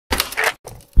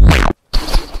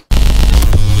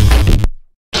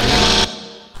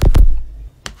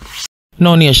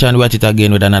Now nation, we're at it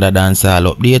again with another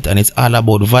dancehall update, and it's all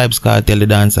about Vybz Kartel, the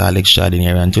dancehall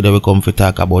extraordinary. And today we come to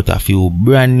talk about a few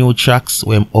brand new tracks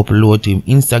we upload to him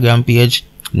Instagram page.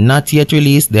 Not yet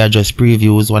released, they are just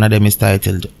previews. One of them is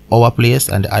titled Our Place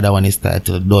and the other one is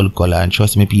titled Dull Color. And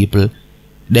trust me people,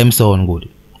 them sound good.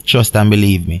 Trust and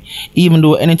believe me. Even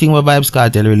though anything with Vybz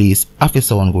Kartel release, have to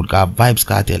sound good, because Vybz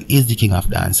Kartel is the king of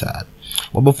dancehall.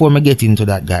 But before me get into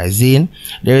that, guys,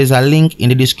 there is a link in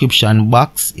the description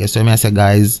box. Yes, so I say,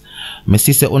 guys, my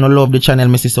sister wanna love the channel,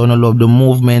 my sister wanna love the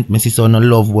movement, my sister wanna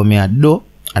love what me I do,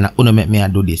 and I wanna make me I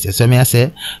do this. Yes, so I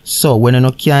say, so when you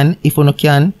no can, if you no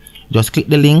can, just click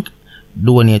the link,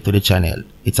 donate to the channel.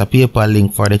 It's a PayPal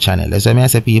link for the channel. Yes, so I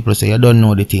say, people say you don't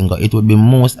know the thing, it would be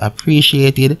most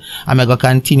appreciated. I'm gonna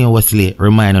continuously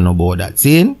remind you about that.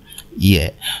 See?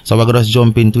 Yeah. So we're gonna just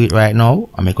jump into it right now.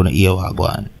 I'm gonna hear what go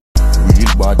on.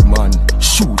 Real bad man,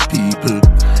 shoot people.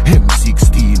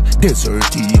 M16,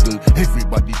 Desert Eagle,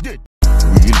 everybody dead.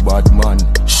 Real bad man,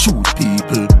 shoot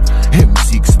people.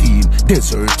 M16,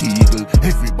 Desert Eagle,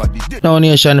 everybody dead. Now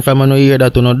nation, from you hear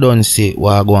that you no don't see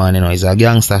what go on, it's a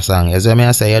gangster song. As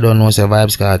I say, you don't know say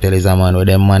Vybz Kartel is a man where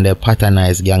them man they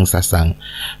patternized gangster song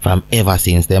from ever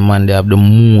since. Them man they have the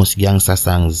most gangster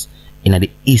songs in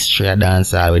the history of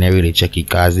dancehall when you really check it,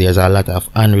 because there's a lot of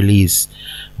unreleased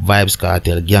Vybz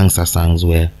Kartel gangster songs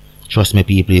where, trust me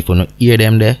people, if you don't hear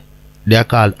them there, they are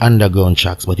called underground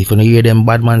tracks, but if you don't hear them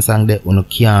badman song there, you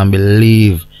can't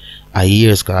believe a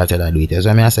year's Kartel that do it. So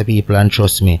I say people, and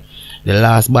trust me, the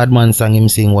last badman song him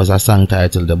sing was a song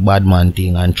titled The Badman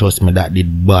Thing, and trust me that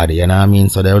did bad, you know what I mean?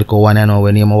 So the little one I know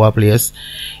when name our place,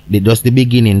 just the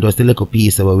beginning, just the little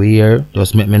piece of we hear,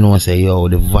 just make me know say yo,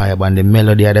 the vibe and the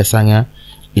melody of the song,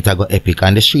 it a go epic,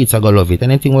 and the streets a go love it.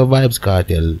 Anything with Vybz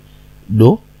Kartel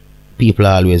do, people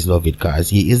always love it, because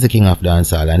he is the king of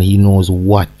dancehall and he knows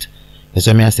what. That's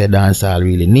why I say dancehall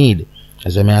really need.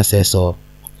 That's why I say so.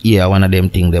 Yeah, one of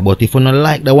them things there. But if you don't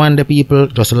like the one, the people,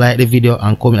 just like the video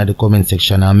and comment at the comment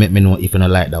section and make me know if you don't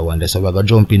like that one there. So we're going to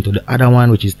jump into the other one,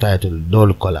 which is titled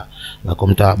Dull Color. We'll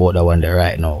come talk about that one there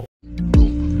right now.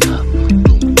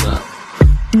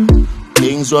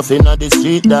 Things rough in the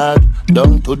street, dog.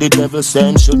 Down to the devil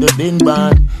send should have been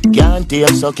banned. Can't take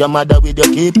suck your mother with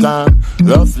your keep calm.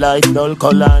 Rough like dull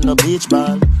color, no beach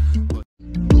ball.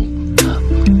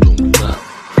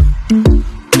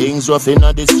 Things rough in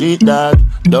the street, dog.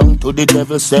 Down to the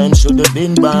devil send should have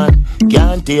been banned.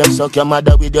 Can't take suck your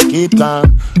mother with your keep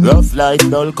calm. Rough like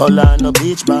dull color, no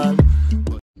beach ball.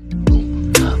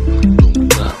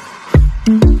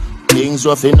 Things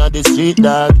rough in the street,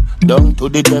 dog. Down to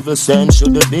the devil send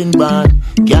should have been banned.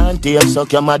 Can't take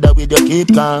suck your mother with your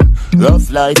keep calm.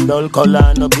 Rough like dull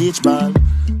color, no beach ball.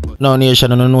 Now nation,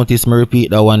 you notice me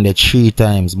repeat that one there 3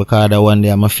 times, because that one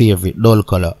there my favorite, Dull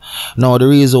Color. Now the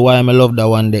reason why I love that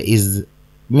one there is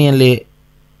mainly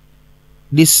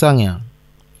this song here.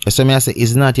 So I say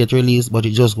it's not yet released, but it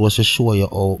just goes to show you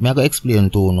how. I go explain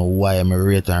to you why I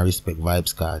rate and respect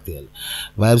Vybz Kartel.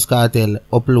 Vybz Kartel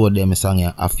upload them song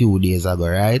here a few days ago,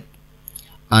 right?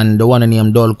 And the one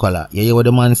named Dull Color. You hear what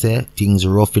the man say? Things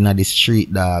rough in the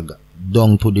street, dog.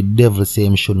 Down to the devil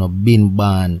same should not been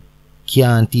banned.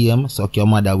 Can't tame, suck your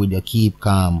mother with your keep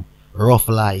calm. Rough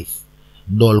life,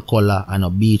 dull color and a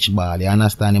beach ball. You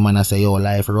understand the man I say your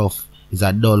life rough is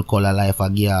a dull color life a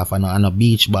gaff and a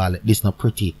beach ball. This not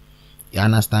pretty. You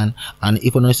understand? And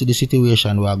if you don't see the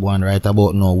situation we are going right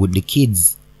about now with the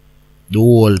kids, the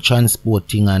whole transport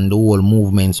thing and the whole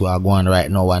movements we are going right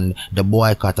now, and the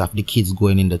boycott of the kids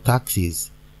going in the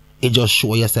taxis, it just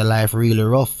shows you say life really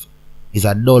rough. It's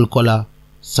a dull color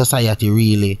society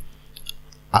really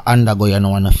undergo you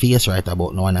know on a face right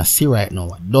about now and I see right now.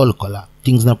 Dull color.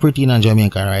 Things not pretty in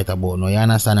Jamaica right about now. You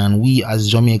understand? And we as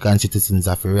Jamaican citizens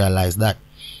have to realize that.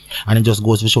 And it just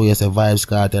goes to show you say Vybz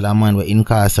Kartel, a man where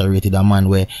incarcerated, a man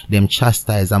where them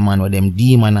chastise, a man where them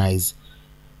demonize.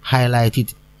 Highlight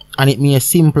it. And it may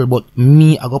simple, but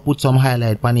me I go put some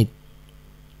highlight on it.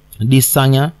 This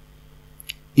song here,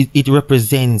 it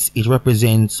represents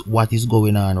what is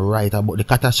going on right about the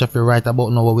catastrophe right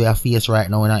about now what we are faced right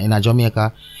now in a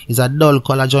Jamaica. It's a dull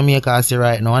color Jamaica I see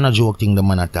right now, and a joke thing the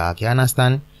man attack. You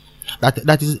understand?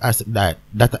 That is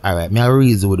alright. Me a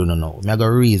reason we don't know. Me a go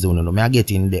reason we don't know. Me a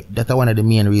get in depth. That's one of the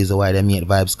main reasons why they made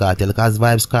Vybz Kartel, because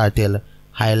Vybz Kartel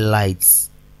highlights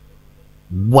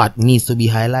what needs to be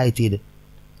highlighted.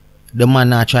 The man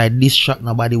not try to distract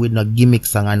nobody with no gimmick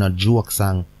song and no joke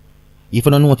song. If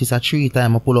you don't notice, 3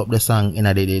 times I pull up the song in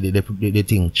the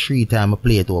thing, 3 times I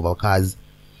play it over, because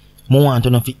I want to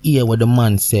know if you hear what the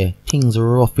man say. Things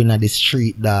rough in the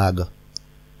street, dog.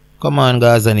 Come on,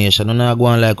 Gaza Nation, you not go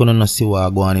on like you don't see what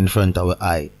go on in front of your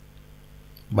eye.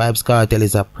 Vybz Kartel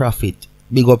is a prophet.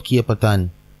 Big up Capleton.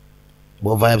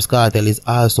 But Vybz Kartel is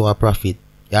also a prophet.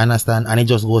 You understand? And it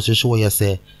just goes to show you,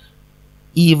 say,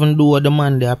 even though the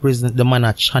man they are prison, the man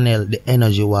a channel the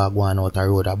energy we are going out the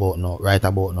road about now, right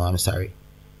about now, I'm sorry.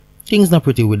 Things not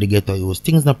pretty with the ghetto youth.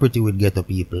 Things not pretty with ghetto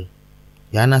people.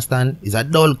 You understand? It's a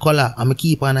dull color. I'm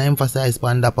keep on emphasize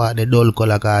on that part, the dull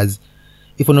color, cause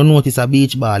if you don't notice a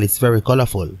beach ball, it's very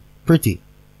colorful, pretty,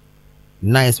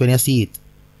 nice when you see it.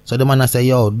 So the man I say,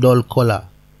 yo, dull color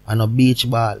and a beach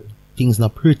ball, things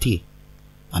not pretty.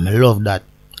 And I love that.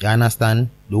 You understand?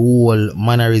 The whole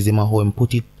mannerism of how him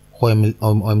put it, how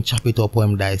him chop it up, how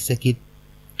him dissect it.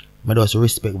 I just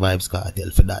respect Vybz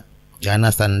Kartel for that. You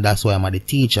understand? That's why I'm the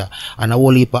teacher. And a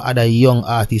whole heap of other young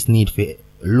artists need to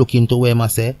look into where I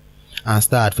say and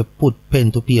start to put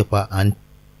pen to paper and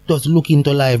just look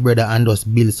into life, brother, and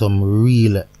just build some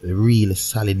real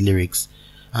solid lyrics.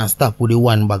 And stop with the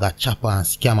one bag of chopper and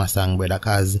scammer song, brother,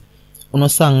 cause no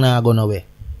song now go nowhere.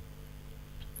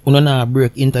 You don't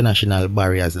break international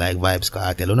barriers like Vybz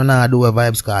Kartel. You don't do what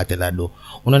Vybz Kartel do.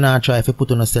 You don't try to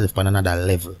put on yourself on another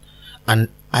level. And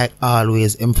I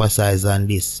always emphasize on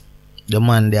this. The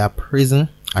man they are prison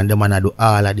and the man do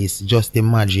all of this. Just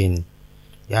imagine.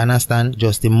 You understand?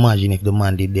 Just imagine if the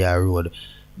man did their road.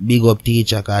 Big up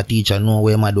teacher, cause teacher know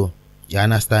where I do. You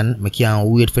understand? I can't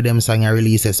wait for them song to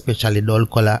release, especially Dull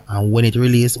Color. And when it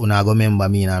release, you go remember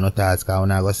me and no task. Cause you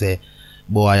go say,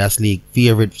 boy, I sleep.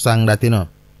 Favorite song that you know.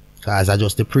 Cause I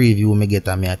just the preview me get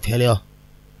and me I tell you.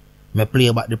 Me play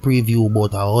about the preview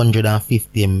about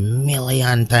 150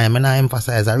 million times. And I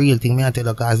emphasize a real thing. Me I tell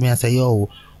you, cause me I say, yo,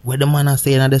 where the man I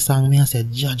say in the song, me I say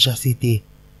Georgia City.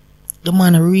 The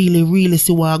man really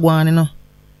see what I go on, you know.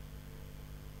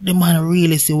 The man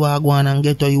really see what I go on and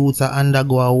get to youths and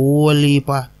undergo a whole heap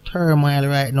of turmoil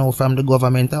right now from the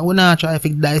government. And we're not trying to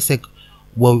dissect.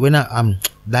 Well, we're not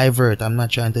divert. I'm not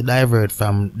trying to divert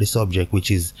from the subject, which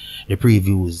is the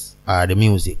previews or the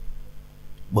music.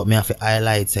 But me have to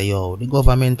highlight, say, yo, the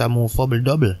government a move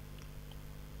double.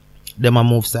 Them a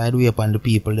move sideways upon the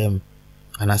people them.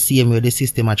 And I see him where the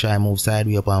system a try move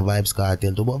sideways upon Vybz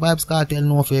Kartel too. But Vybz Kartel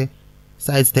know if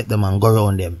sidestep them and go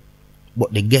around them.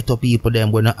 But the ghetto people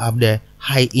them will not have the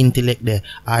high intellect there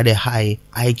or the high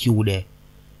IQ there.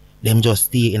 Them just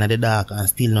stay in the dark and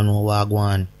still don't know what go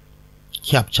on.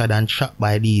 Captured and trapped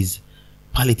by these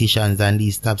politicians and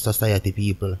these top society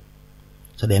people.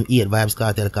 So them hate Vybz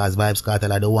Kartel because Vybz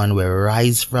Kartel are the one where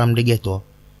rise from the ghetto.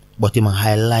 But him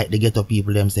highlight the ghetto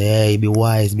people. Them say, hey, be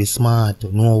wise, be smart.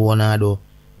 No one do.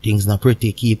 Things not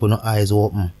pretty. Keep no eyes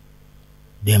open.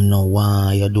 Them no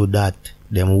want you do that.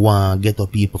 Them want ghetto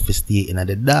people to stay in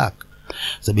the dark.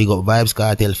 So big up Vybz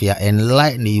Kartel for you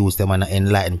enlighten the youth them and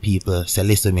enlighten people. So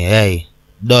listen to me, hey,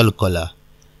 Dull Color.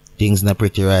 Things not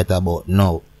pretty right about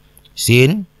now.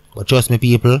 See? But trust me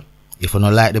people, if you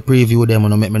don't like the preview, then you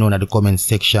know make me know in the comment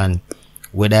section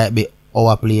whether it be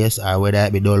our place or whether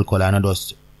it be Dull Color, and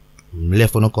just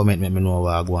left on a comment make me know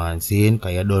what I go on saying,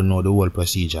 because you don't know the whole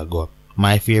procedure go.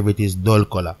 My favorite is Dull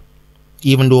Color.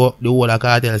 Even though the whole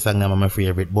Kartel song is my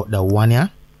favorite, but the one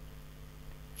here,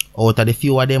 out of the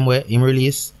few of them where him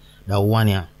release, the one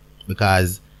here,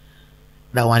 because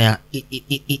that one here,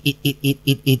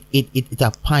 it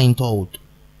a point out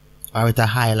or it a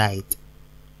highlight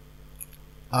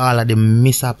all of the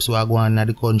mishaps we are going on in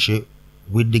the country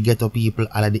with the ghetto people,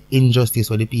 all of the injustice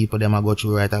where the people them are go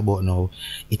through right about now.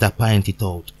 It a point it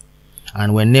out.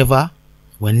 And whenever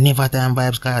time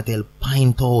Vybz Kartel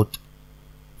point out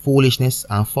foolishness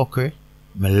and fuckery,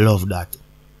 I love that.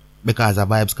 Because a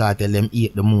Vybz Kartel them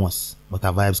hate the most, but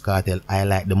a Vybz Kartel I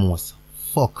like the most.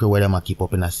 Fuckery where them a keep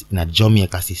up in a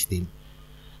Jamaica system.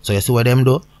 So you see what them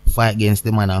do? Fight against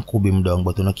the man and cub him down,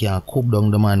 but you can't cub down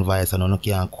the man voice and you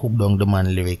can't cub down the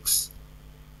man lyrics.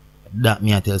 That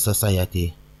me I tell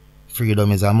society.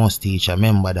 Freedom is a must, teacher.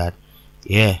 Remember that.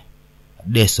 Yeah.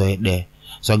 That's so it there.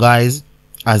 So guys,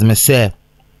 as me say,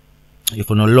 if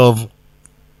you don't love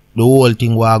the whole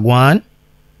thing what I go on,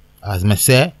 as me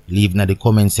say, leave in the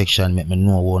comment section, make me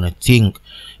know what you think.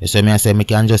 So me I say, me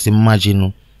can just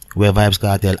imagine where Vybz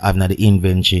Kartel have na the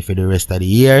inventory for the rest of the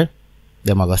year.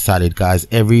 Them are go solid, cause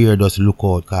every year just look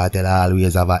out, Kartel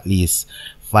always have at least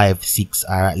 5, 6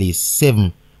 or at least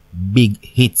 7 big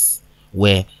hits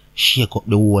where shake up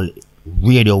the whole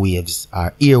radio waves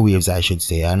or airwaves I should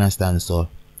say. Understand? So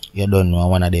you don't know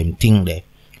one of them thing there.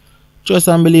 Trust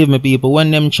and believe me people,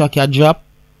 when them track ya drop,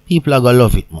 people are gonna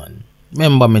love it, man.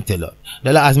 Remember me tell you.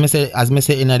 As me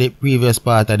say in the previous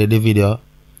part of the video,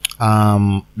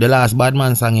 the last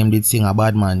Badman song him did sing a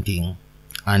Badman thing.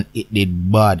 And it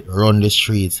did bad, run the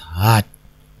streets hot.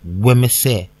 When me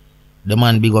say, the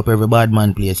man big up every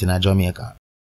Badman place in a Jamaica.